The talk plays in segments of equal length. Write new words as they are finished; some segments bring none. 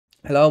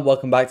Hello and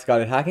welcome back to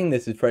Guided Hacking.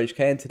 This is Triage,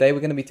 and today we're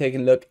going to be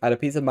taking a look at a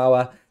piece of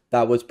malware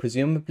that was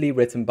presumably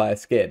written by a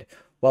skid.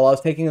 While I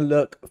was taking a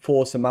look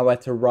for some malware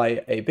to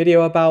write a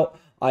video about,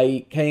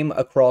 I came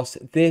across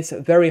this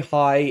very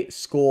high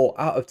score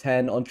out of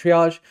 10 on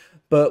Triage,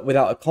 but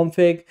without a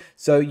config.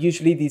 So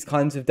usually these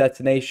kinds of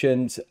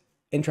detonations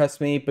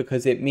interest me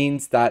because it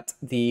means that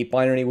the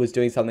binary was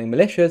doing something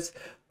malicious,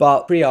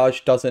 but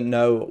Triage doesn't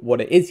know what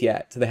it is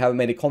yet, so they haven't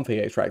made a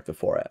config extractor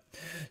for it.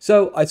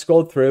 So I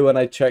scrolled through and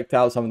I checked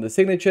out some of the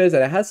signatures,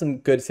 and it has some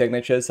good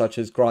signatures such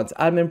as grants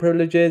admin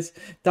privileges,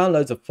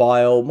 downloads a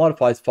file,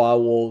 modifies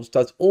firewalls,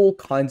 does all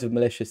kinds of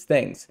malicious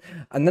things.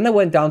 And then I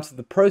went down to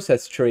the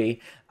process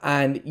tree,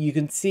 and you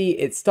can see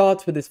it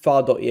starts with this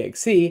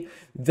file.exe,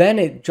 then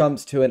it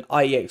jumps to an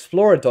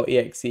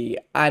IExplorer.exe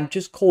and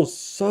just calls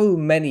so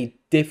many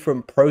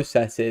different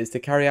processes to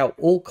carry out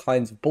all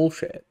kinds of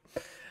bullshit.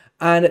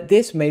 And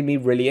this made me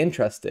really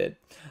interested.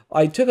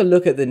 I took a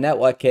look at the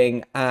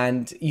networking,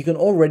 and you can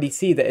already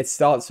see that it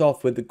starts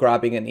off with the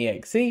grabbing an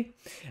exe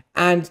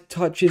and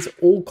touches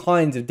all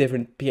kinds of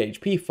different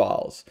PHP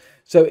files.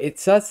 So it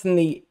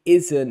certainly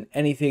isn't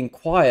anything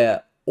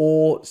quiet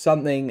or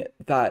something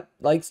that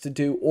likes to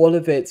do all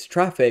of its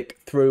traffic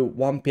through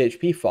one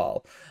PHP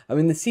file. I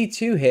mean, the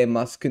C2 here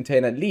must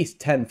contain at least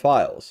 10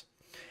 files.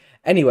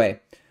 Anyway,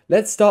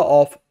 let's start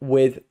off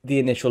with the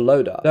initial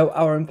loader. So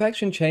our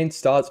infection chain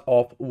starts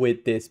off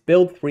with this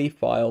build3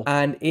 file,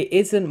 and it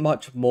isn't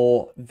much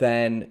more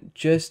than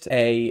just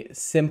a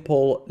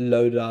simple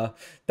loader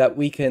that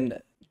we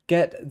can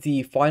get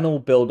the final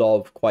build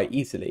of quite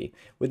easily.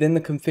 Within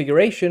the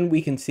configuration,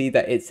 we can see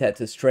that it's set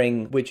to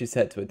string, which is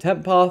set to a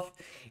temp path.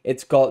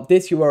 It's got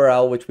this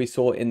URL, which we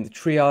saw in the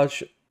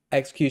triage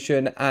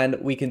execution, and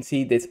we can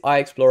see this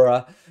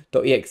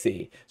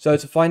iExplorer.exe. So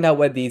to find out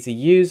where these are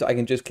used, I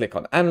can just click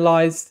on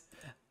analyze,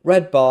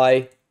 read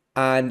by,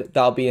 and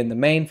that'll be in the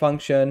main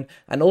function.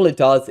 And all it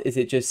does is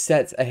it just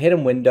sets a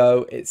hidden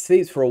window, it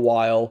sleeps for a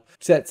while,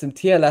 sets some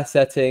TLS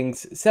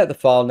settings, set the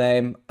file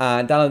name,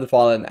 and download the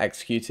file and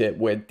execute it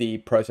with the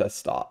process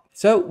start.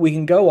 So we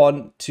can go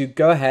on to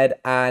go ahead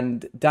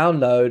and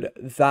download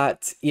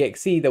that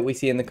exe that we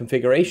see in the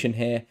configuration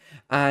here.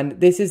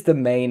 And this is the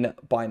main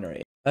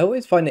binary. I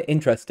always find it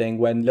interesting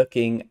when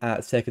looking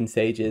at second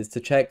stages to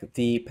check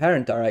the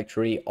parent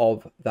directory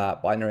of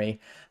that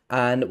binary.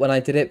 And when I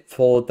did it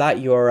for that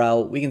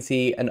URL, we can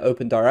see an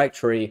open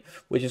directory,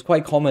 which is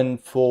quite common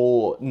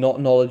for not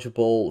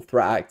knowledgeable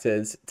threat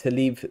actors to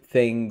leave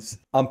things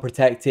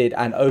unprotected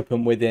and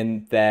open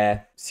within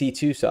their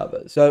C2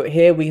 servers. So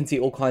here we can see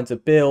all kinds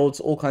of builds,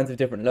 all kinds of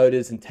different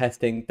loaders and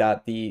testing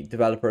that the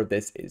developer of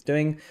this is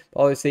doing.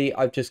 But obviously,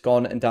 I've just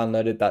gone and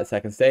downloaded that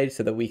second stage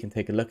so that we can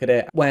take a look at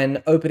it.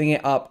 When opening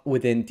it up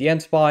within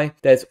dmspy,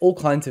 there's all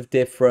kinds of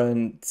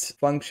different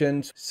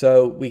functions,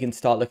 so we can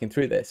start looking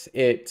through this.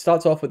 It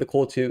starts off with a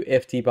call to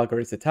if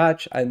debugger is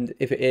attached, and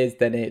if it is,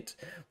 then it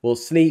will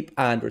sleep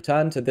and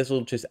return. So this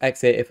will just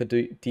exit if a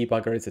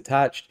debugger is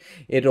attached.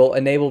 It'll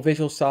enable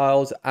visual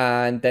styles,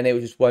 and then it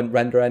just won't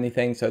render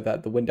anything so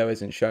that the window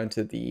isn't shown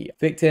to the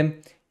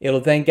victim.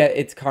 It'll then get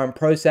its current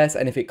process,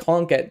 and if it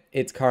can't get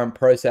its current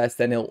process,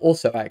 then it'll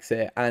also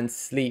exit and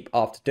sleep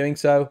after doing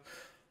so.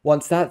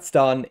 Once that's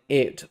done,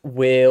 it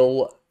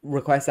will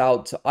request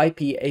out to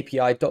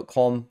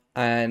ipapi.com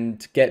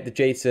and get the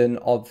JSON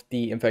of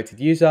the infected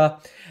user,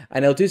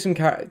 and it'll do some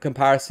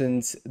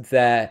comparisons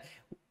there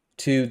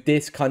to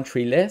this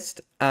country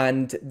list,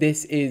 and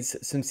this is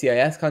some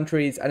CIS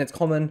countries, and it's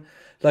common,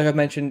 like I've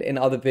mentioned in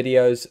other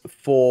videos,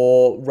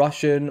 for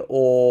Russian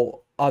or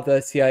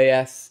other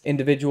CIS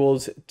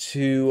individuals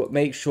to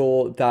make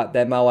sure that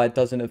their malware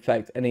doesn't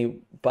affect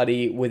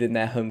anybody within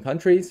their home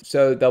countries.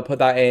 So they'll put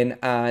that in,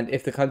 and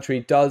if the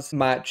country does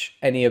match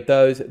any of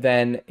those,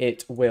 then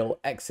it will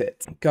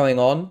exit. Going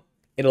on,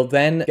 it'll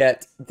then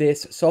get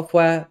this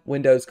software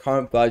Windows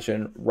current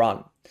version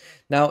run.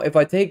 Now, if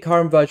I take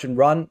current version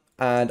run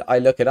and I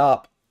look it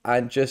up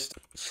and just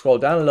scroll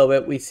down a little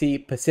bit, we see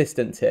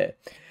persistence here.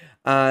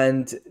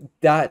 And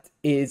that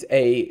is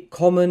a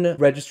common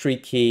registry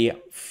key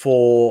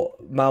for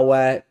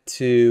malware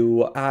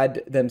to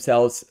add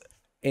themselves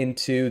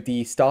into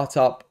the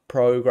startup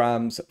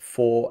programs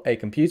for a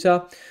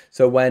computer.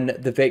 So when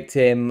the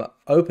victim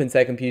opens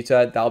their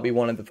computer, that'll be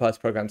one of the first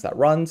programs that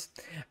runs,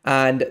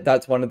 and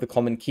that's one of the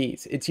common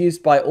keys. It's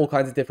used by all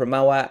kinds of different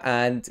malware,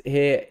 and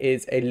here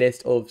is a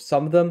list of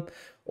some of them,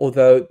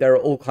 although there are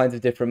all kinds of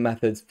different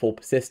methods for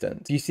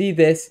persistence. You see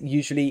this,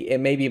 usually it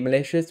may be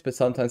malicious, but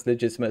sometimes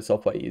legitimate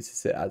software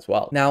uses it as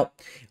well. Now,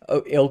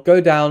 it'll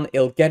go down,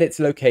 it'll get its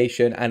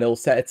location, and it'll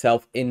set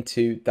itself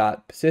into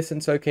that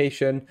persistence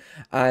location.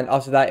 And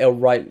after that, it'll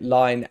write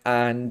line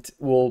and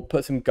will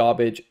put some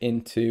garbage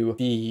into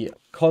the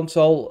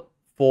console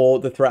for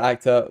the threat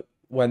actor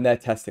when they're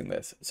testing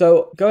this.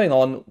 So going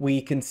on,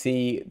 we can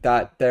see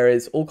that there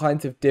is all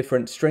kinds of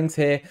different strings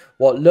here,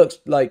 what looks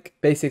like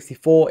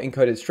base64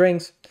 encoded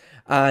strings,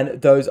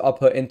 and those are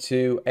put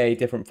into a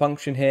different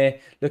function here.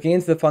 Looking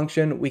into the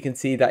function, we can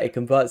see that it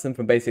converts them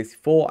from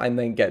base64 and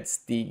then gets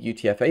the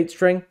UTF-8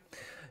 string.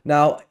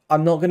 Now,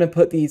 I'm not going to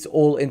put these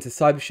all into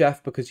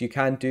CyberChef because you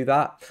can do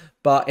that,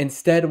 but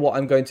instead what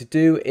I'm going to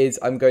do is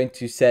I'm going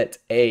to set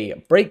a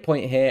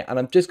breakpoint here, and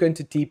I'm just going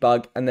to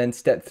debug and then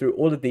step through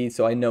all of these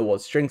so I know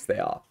what strings they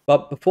are.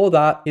 But before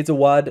that, here's a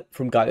word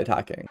from Guided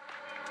Hacking.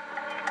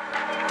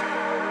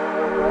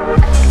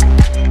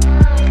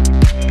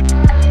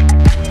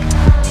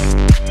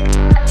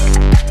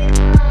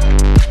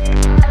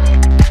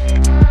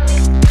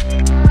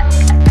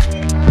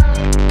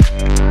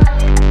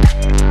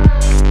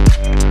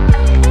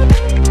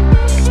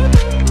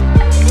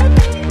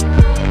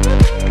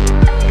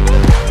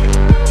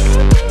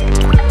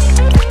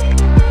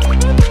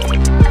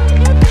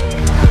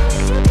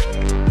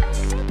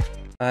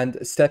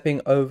 And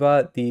stepping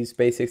over these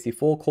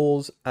base64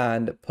 calls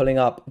and pulling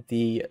up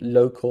the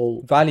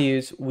local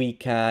values, we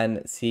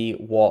can see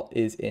what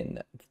is in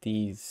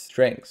these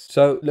strings.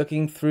 So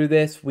looking through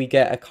this, we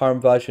get a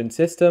current version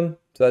system.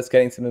 So that's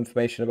getting some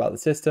information about the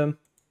system.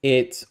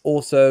 It's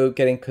also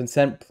getting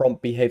consent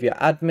prompt behavior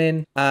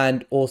admin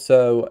and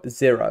also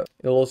 0.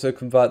 It'll also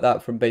convert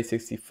that from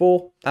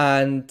base64,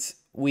 and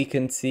we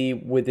can see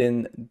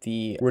within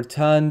the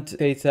returned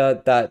data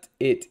that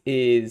it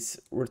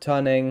is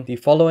returning the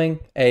following: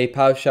 a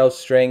PowerShell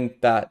string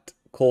that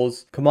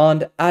calls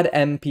command add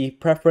MP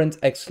preference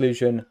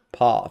exclusion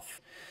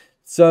path.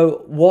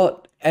 So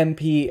what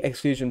MP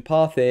exclusion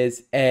path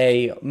is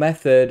a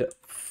method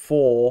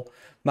for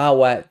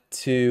malware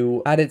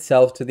to add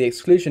itself to the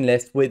exclusion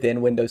list within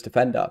Windows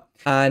Defender.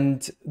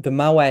 And the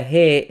malware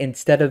here,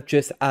 instead of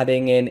just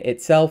adding in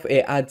itself,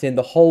 it adds in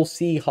the whole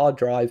C hard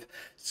drive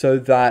so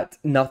that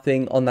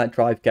nothing on that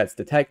drive gets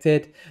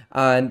detected.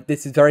 And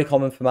this is very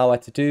common for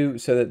malware to do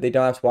so that they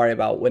don't have to worry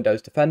about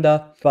Windows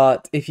Defender.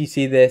 But if you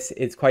see this,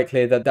 it's quite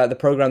clear that the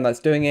program that's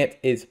doing it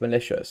is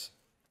malicious.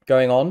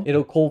 Going on,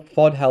 it'll call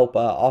FOD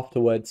helper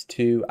afterwards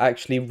to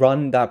actually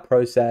run that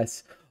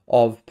process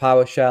of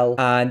PowerShell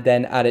and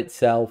then add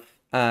itself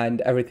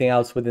and everything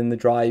else within the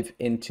drive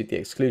into the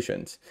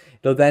exclusions.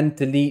 It'll then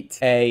delete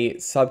a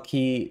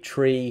subkey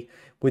tree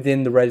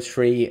within the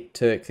registry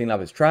to clean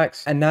up its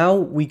tracks. And now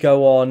we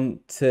go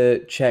on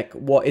to check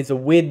what is a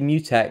weird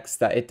mutex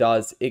that it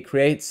does. It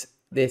creates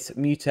this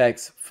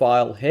mutex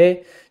file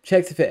here,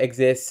 checks if it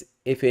exists.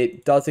 If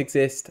it does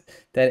exist,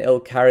 then it'll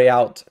carry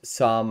out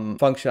some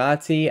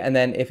functionality, and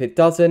then if it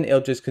doesn't,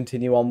 it'll just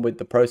continue on with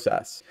the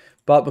process.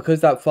 But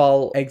because that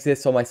file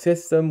exists on my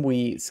system,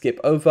 we skip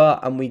over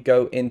and we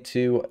go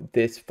into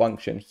this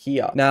function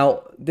here.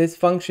 Now, this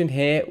function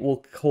here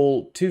will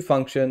call two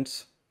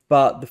functions,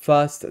 but the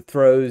first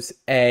throws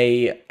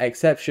a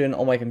exception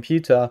on my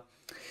computer.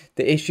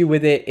 The issue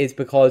with it is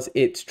because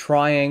it's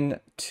trying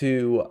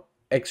to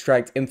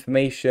extract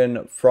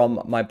information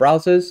from my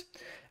browsers,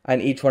 and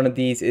each one of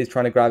these is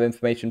trying to grab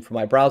information from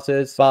my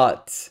browsers,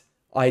 but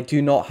I do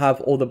not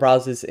have all the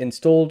browsers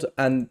installed,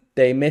 and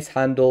they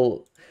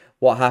mishandle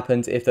what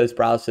happens if those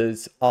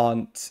browsers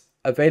aren't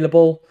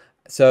available.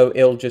 So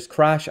it'll just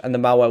crash and the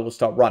malware will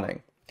start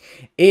running.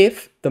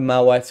 If the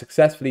malware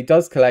successfully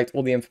does collect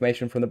all the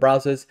information from the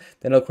browsers,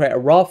 then it'll create a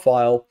raw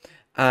file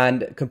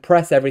and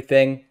compress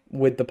everything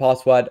with the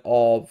password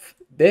of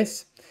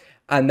this,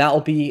 and that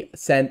will be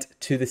sent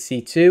to the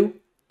C2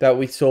 that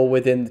we saw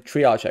within the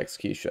triage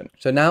execution.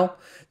 So now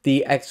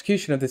the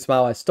execution of this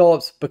malware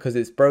stops because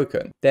it's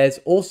broken. There's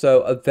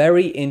also a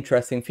very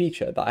interesting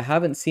feature that I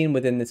haven't seen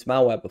within this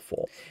malware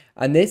before,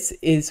 and this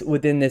is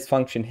within this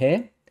function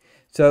here.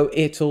 So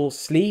it'll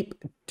sleep,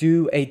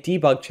 do a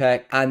debug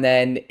check, and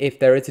then if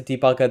there is a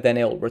debugger, then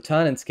it'll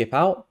return and skip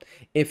out.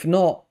 If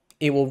not,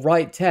 it will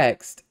write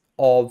text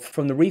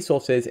from the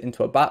resources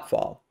into a bat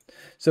file.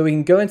 So we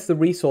can go into the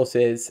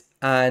resources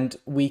and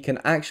we can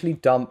actually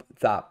dump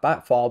that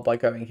bat file by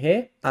going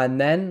here,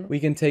 and then we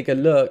can take a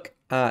look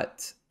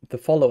at the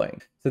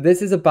following. So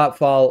this is a bat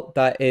file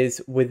that is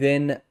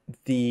within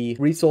the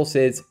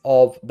resources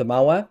of the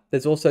malware.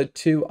 There's also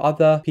two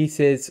other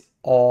pieces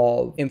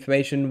of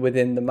information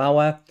within the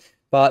malware,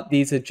 but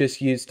these are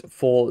just used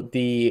for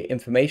the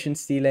information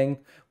stealing,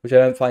 which I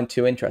don't find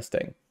too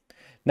interesting.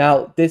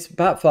 Now, this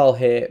bat file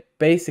here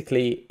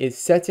basically is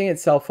setting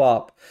itself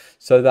up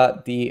so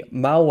that the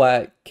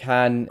malware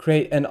can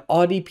create an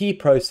RDP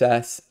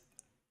process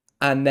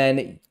and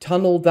then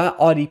tunnel that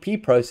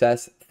RDP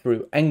process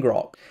through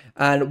ngrok.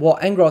 And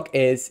what ngrok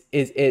is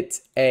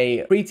it's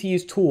a free to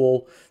use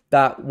tool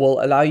that will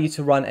allow you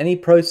to run any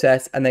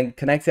process and then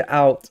connect it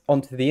out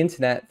onto the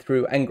internet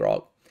through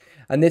ngrok.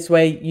 And this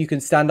way you can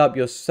stand up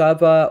your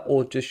server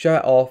or just show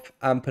it off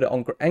and put it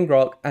on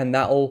ngrok, and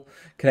that'll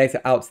connect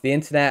it out to the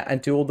internet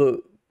and do all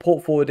the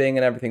port forwarding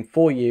and everything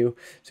for you,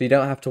 so you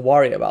don't have to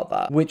worry about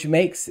that, which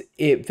makes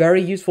it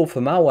very useful for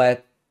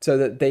malware so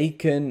that they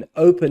can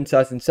open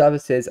certain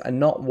services and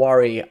not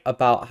worry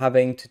about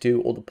having to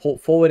do all the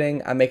port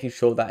forwarding and making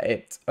sure that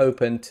it's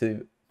open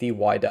to the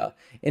wider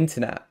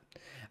internet.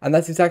 And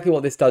that's exactly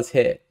what this does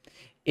here.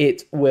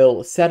 It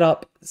will set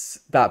up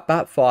that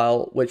bat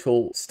file, which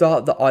will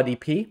start the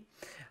RDP,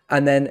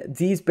 and then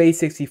these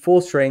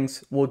base64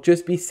 strings will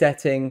just be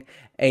setting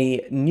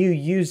a new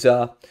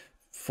user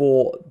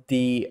for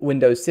the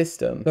Windows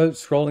system. So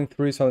scrolling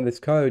through some of this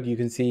code, you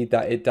can see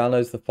that it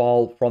downloads the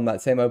file from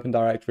that same open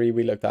directory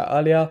we looked at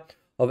earlier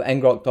of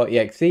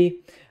ngrok.exe,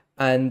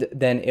 and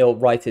then it'll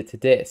write it to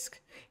disk.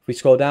 If we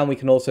scroll down, we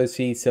can also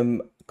see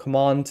some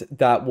command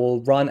that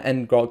will run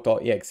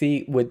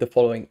ngrok.exe with the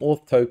following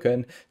auth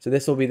token. So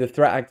this will be the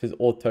threat actor's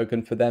auth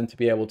token for them to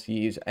be able to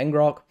use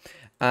ngrok,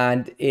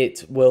 and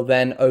it will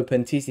then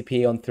open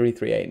TCP on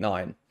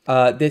 3389.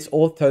 This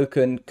auth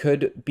token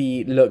could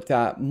be looked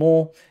at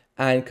more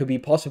and could be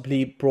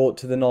possibly brought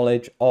to the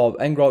knowledge of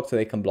ngrok so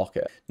they can block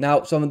it.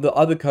 Now, some of the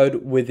other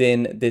code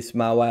within this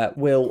malware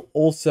will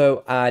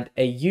also add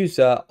a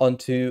user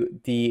onto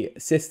the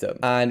system.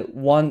 And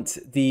once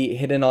the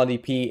hidden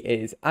RDP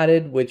is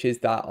added, which is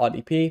that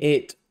RDP,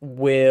 it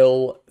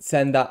will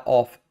send that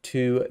off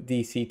to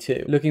the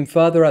C2. Looking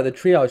further at the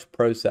triage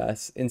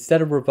process,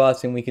 instead of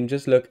reversing, we can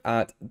just look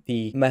at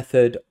the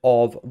method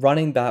of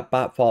running that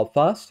bat file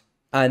first.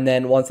 And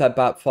then once that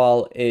bat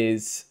file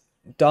is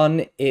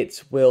done,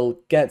 it will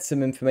get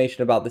some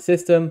information about the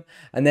system,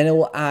 and then it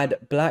will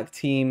add black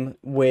team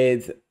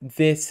with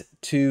this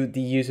to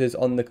the users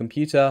on the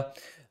computer,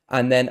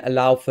 and then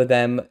allow for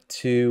them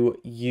to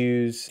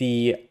use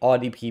the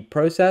RDP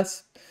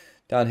process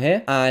down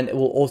here, and it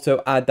will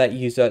also add that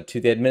user to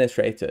the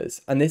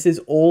administrators. And this is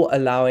all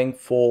allowing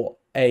for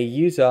a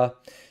user,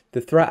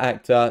 the threat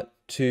actor,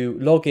 to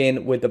log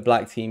in with the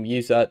black team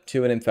user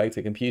to an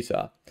infected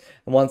computer.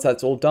 And once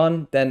that's all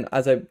done, then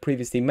as I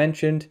previously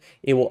mentioned,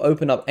 it will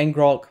open up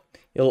ngrok,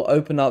 it will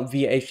open up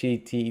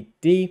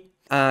vhttd,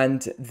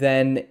 and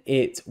then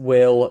it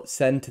will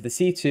send to the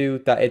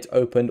C2 that it's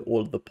opened all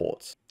of the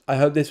ports. I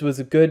hope this was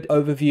a good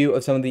overview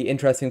of some of the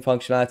interesting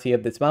functionality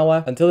of this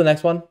malware. Until the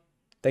next one,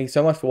 thank you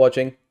so much for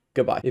watching.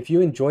 Goodbye. If you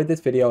enjoyed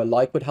this video, a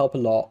like would help a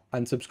lot,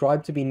 and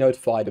subscribe to be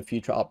notified of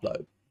future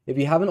uploads. If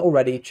you haven't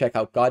already, check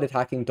out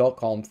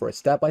guidedhacking.com for a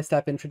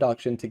step-by-step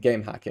introduction to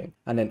game hacking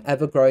and an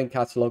ever-growing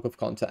catalog of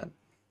content.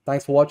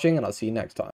 Thanks for watching, and I'll see you next time.